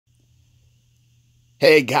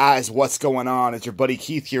Hey guys, what's going on? It's your buddy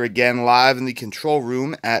Keith here again, live in the control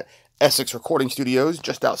room at Essex Recording Studios,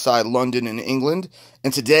 just outside London in England.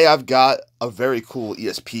 And today I've got a very cool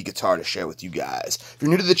ESP guitar to share with you guys. If you're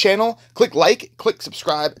new to the channel, click like, click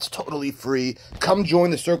subscribe. It's totally free. Come join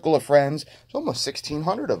the circle of friends. There's almost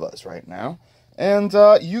 1,600 of us right now. And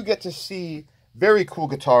you get to see very cool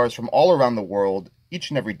guitars from all around the world each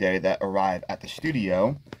and every day that arrive at the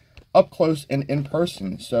studio, up close and in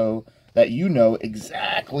person. So that you know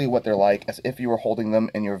exactly what they're like as if you were holding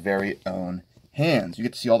them in your very own hands. You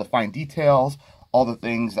get to see all the fine details, all the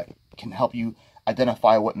things that can help you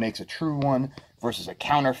identify what makes a true one versus a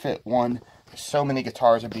counterfeit one. So many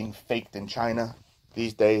guitars are being faked in China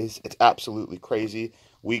these days. It's absolutely crazy.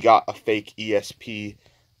 We got a fake ESP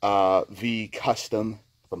V custom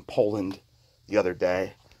from Poland the other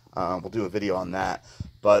day. We'll do a video on that.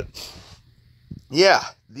 But yeah,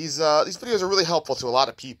 these videos are really helpful to a lot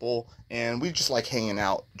of people, and we just like hanging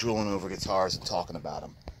out, drooling over guitars and talking about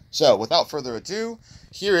them. So, without further ado,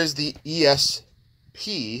 here is the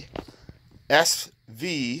ESP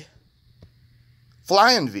SV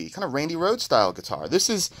Flying V, kind of Randy Rhoads style guitar. This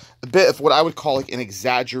is a bit of what I would call like an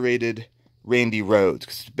exaggerated Randy Rhoads,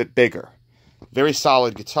 because it's a bit bigger. Very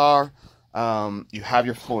solid guitar. You have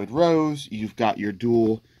your Floyd Rose, you've got your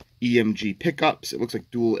dual EMG pickups. It looks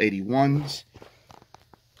like dual 81s.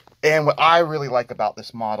 And what I really like about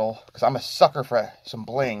this model, because I'm a sucker for some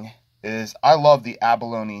bling, is I love the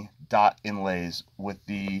abalone dot inlays with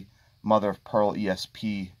the mother of pearl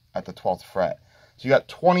ESP at the 12th fret. So you got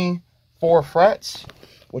 24 frets,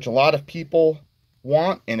 which a lot of people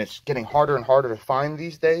want, and it's getting harder and harder to find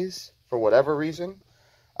these days for whatever reason.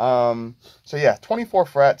 So yeah, 24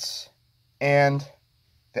 frets and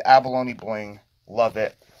the abalone bling, love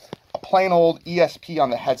it. A plain old ESP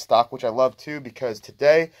on the headstock, which I love too, because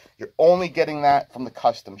today you're only getting that from the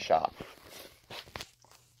custom shop.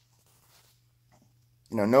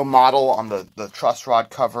 You know, no model on the truss rod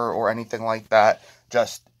cover or anything like that,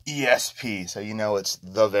 just ESP, so you know it's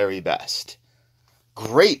the very best.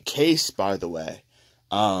 Great case, by the way.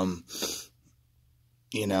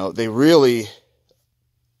 You know, they really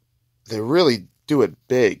do it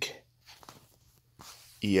big,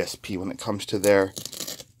 ESP, when it comes to their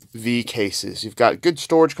V cases. You've got a good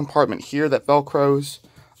storage compartment here that velcros.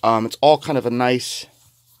 It's all kind of a nice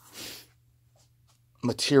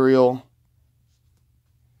material.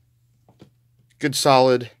 Good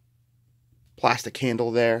solid plastic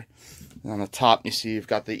handle there. And on the top you see you've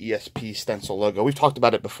got the ESP stencil logo. We've talked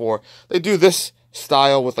about it before. They do this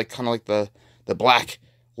style with like kind of like the black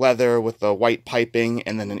leather with the white piping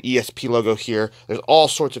and then an ESP logo here. There's all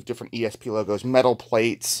sorts of different ESP logos, metal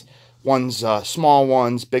plates, ones, small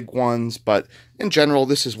ones, big ones, but in general,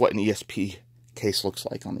 this is what an ESP case looks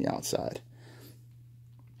like on the outside.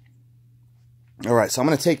 All right, so I'm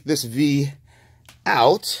going to take this V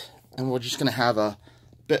out, and we're just going to have a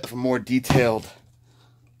bit of a more detailed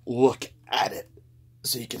look at it,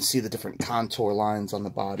 so you can see the different contour lines on the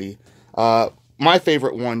body. My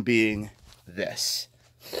favorite one being this.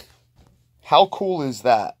 How cool is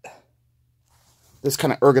that? This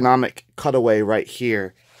kind of ergonomic cutaway right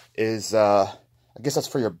here is, I guess that's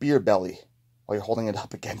for your beer belly while you're holding it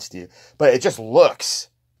up against you. But it just looks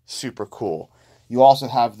super cool. You also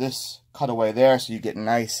have this cutaway there, so you get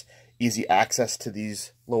nice, easy access to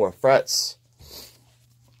these lower frets.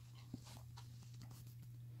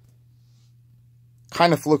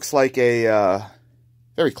 Kind of looks like a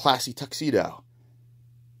very classy tuxedo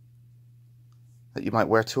that you might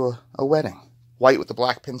wear to a wedding. White with the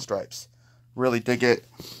black pinstripes. Really dig it.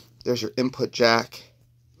 There's your input jack.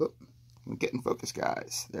 I'm getting focus,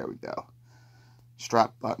 guys. There we go.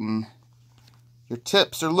 Strap button. Your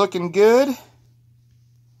tips are looking good.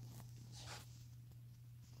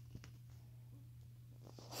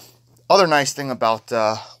 Other nice thing about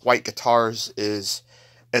white guitars is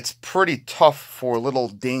it's pretty tough for little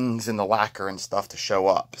dings in the lacquer and stuff to show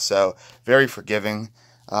up. So, very forgiving.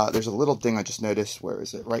 There's a little ding I just noticed. Where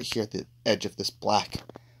is it? Right here at the edge of this black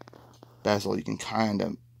bezel. You can kind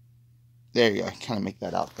of, there you go, kind of make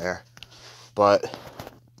that out there. But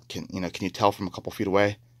can you tell from a couple feet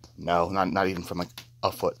away? No, not even from like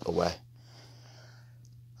a foot away.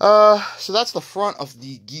 So that's the front of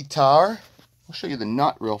the guitar. I'll show you the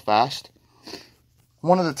nut real fast.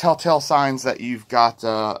 One of the telltale signs that you've got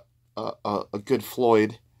a good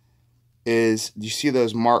Floyd is, you see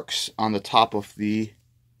those marks on the top of the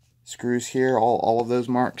screws here, all of those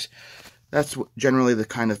marks? That's generally the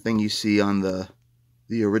kind of thing you see on the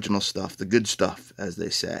original stuff, the good stuff, as they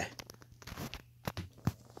say.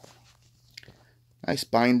 Nice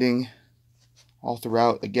binding all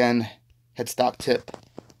throughout. Again, headstock tip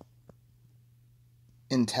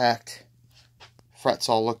intact. Frets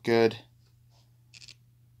all look good.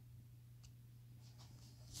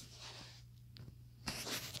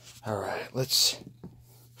 All right, let's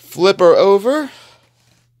flip her over.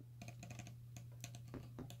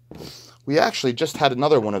 We actually just had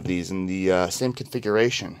another one of these in the same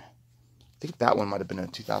configuration. I think that one might have been a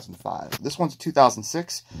 2005. This one's a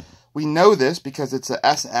 2006. We know this because it's a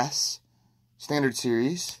SS Standard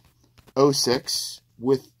Series 06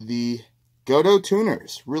 with the Godo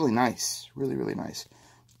tuners. Really nice. Really, really nice.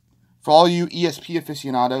 For all you ESP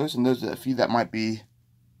aficionados, and those of you that might be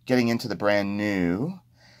getting into the brand new,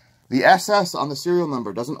 the SS on the serial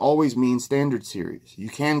number doesn't always mean Standard Series. You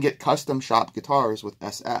can get custom shop guitars with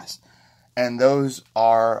SS. And those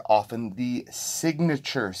are often the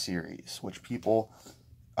Signature Series, which people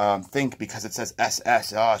think because it says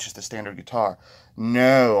SS, oh, it's just a standard guitar.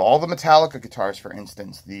 No, all the Metallica guitars, for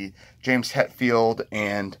instance, the James Hetfield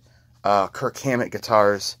and Kirk Hammett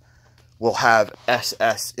guitars will have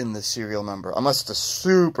SS in the serial number, unless it's a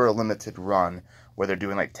super limited run where they're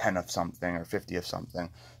doing like 10 of something or 50 of something.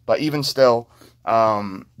 But even still,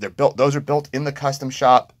 they're built. Those are built in the custom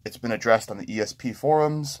shop. It's been addressed on the ESP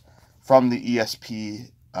forums from the ESP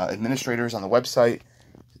administrators on the website,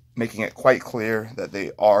 making it quite clear that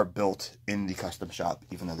they are built in the custom shop,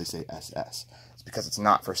 even though they say SS. It's because it's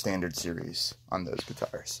not for Standard Series on those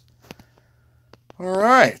guitars. All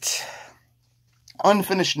right.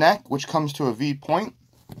 Unfinished neck, which comes to a V point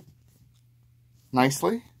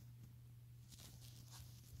nicely.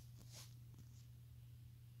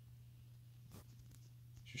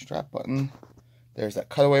 Your strap button. There's that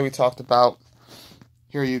cutaway we talked about.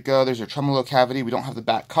 Here you go. There's your tremolo cavity. We don't have the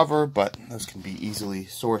back cover, but those can be easily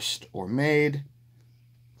sourced or made.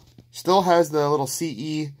 Still has the little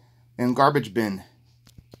CE and garbage bin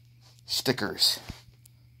stickers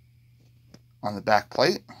on the back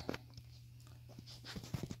plate.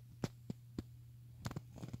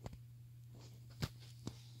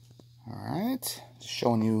 Alright,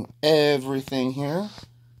 showing you everything here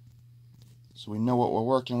so we know what we're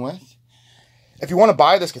working with. If you want to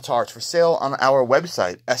buy this guitar, it's for sale on our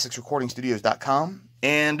website, EssexRecordingStudios.com,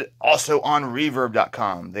 and also on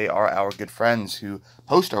Reverb.com. They are our good friends who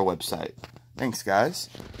host our website. Thanks, guys.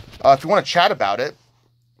 If you want to chat about it,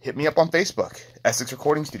 hit me up on Facebook, Essex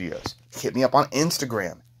Recording Studios. Hit me up on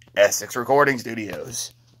Instagram, Essex Recording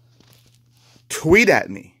Studios. Tweet at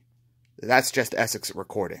me. That's just Essex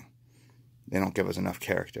Recording. They don't give us enough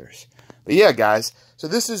characters. But yeah, guys, so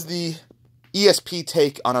this is the ESP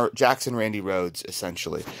take on our Jackson Randy Rhoads,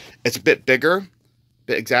 essentially. It's a bit bigger, a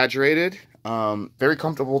bit exaggerated, very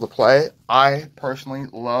comfortable to play. I personally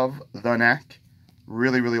love the neck.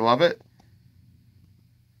 Really, really love it.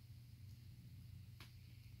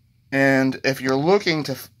 And if you're looking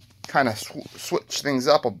to kind of switch things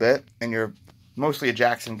up a bit, and you're mostly a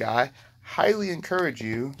Jackson guy, highly encourage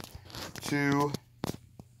you to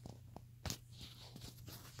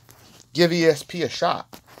give ESP a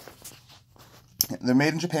shot. They're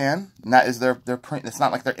made in Japan, and that is their print. It's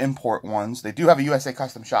not like their import ones. They do have a USA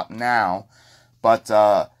custom shop now, but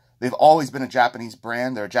they've always been a Japanese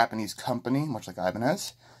brand. They're a Japanese company, much like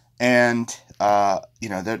Ibanez, and you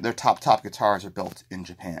know, their top guitars are built in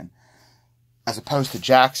Japan. As opposed to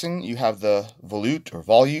Jackson, you have the Volute or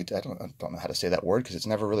Volute. I don't know how to say that word because it's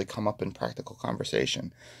never really come up in practical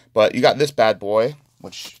conversation. But you got this bad boy,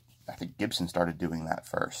 which I think Gibson started doing that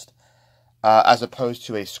first, as opposed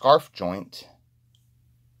to a scarf joint,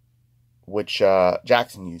 which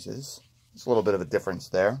Jackson uses. There's a little bit of a difference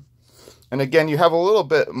there. And again, you have a little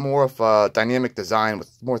bit more of a dynamic design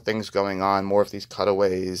with more things going on, more of these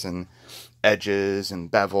cutaways and edges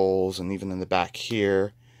and bevels, and even in the back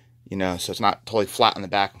here, you know, so it's not totally flat in the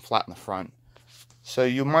back and flat in the front. So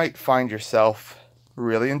you might find yourself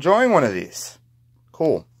really enjoying one of these.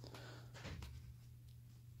 Cool.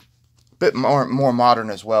 Bit more modern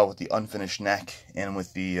as well with the unfinished neck and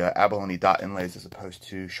with the abalone dot inlays as opposed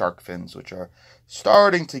to shark fins, which are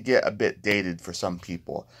starting to get a bit dated for some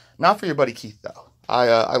people. Not for your buddy Keith, though.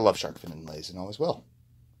 I love shark fin inlays and always will.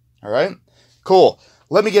 All right? Cool.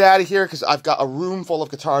 Let me get out of here because I've got a room full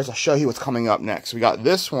of guitars. I'll show you what's coming up next. We got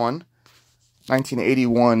this one,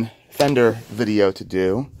 1981 Fender video to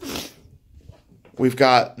do. We've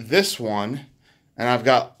got this one, and I've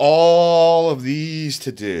got all of these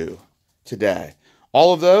to do today.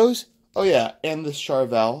 All of those? Oh yeah, and this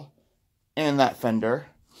Charvel, and that Fender,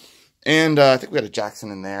 and I think we got a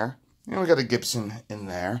Jackson in there, and we got a Gibson in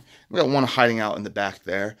there. We got one hiding out in the back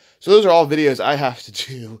there. So those are all videos I have to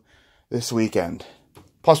do this weekend.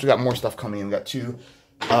 Plus we got more stuff coming in. We got two,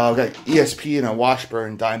 we got ESP and a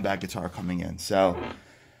Washburn dime bag guitar coming in. So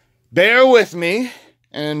bear with me,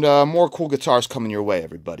 And more cool guitars coming your way,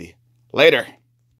 everybody. Later.